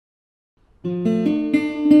Beneath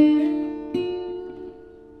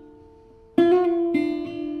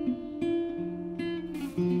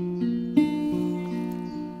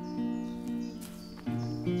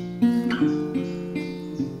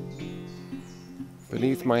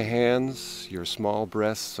my hands, your small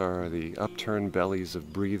breasts are the upturned bellies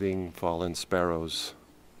of breathing fallen sparrows.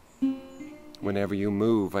 Whenever you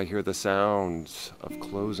move, I hear the sounds of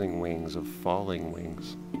closing wings, of falling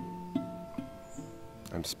wings.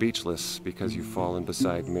 I'm speechless because you've fallen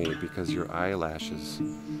beside me, because your eyelashes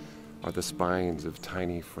are the spines of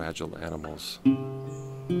tiny, fragile animals.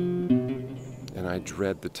 And I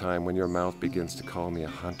dread the time when your mouth begins to call me a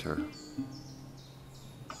hunter.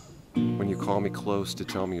 When you call me close to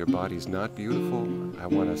tell me your body's not beautiful, I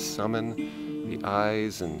want to summon the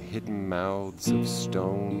eyes and hidden mouths of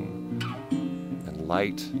stone and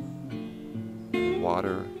light and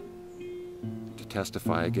water to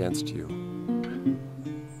testify against you.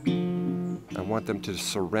 I want them to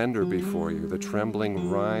surrender before you, the trembling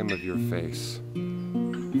rime of your face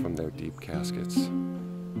from their deep caskets.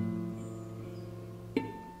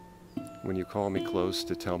 When you call me close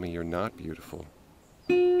to tell me you're not beautiful,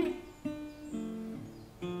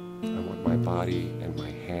 my body and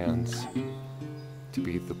my hands to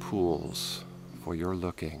be the pools for your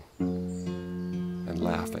looking and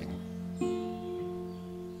laughing.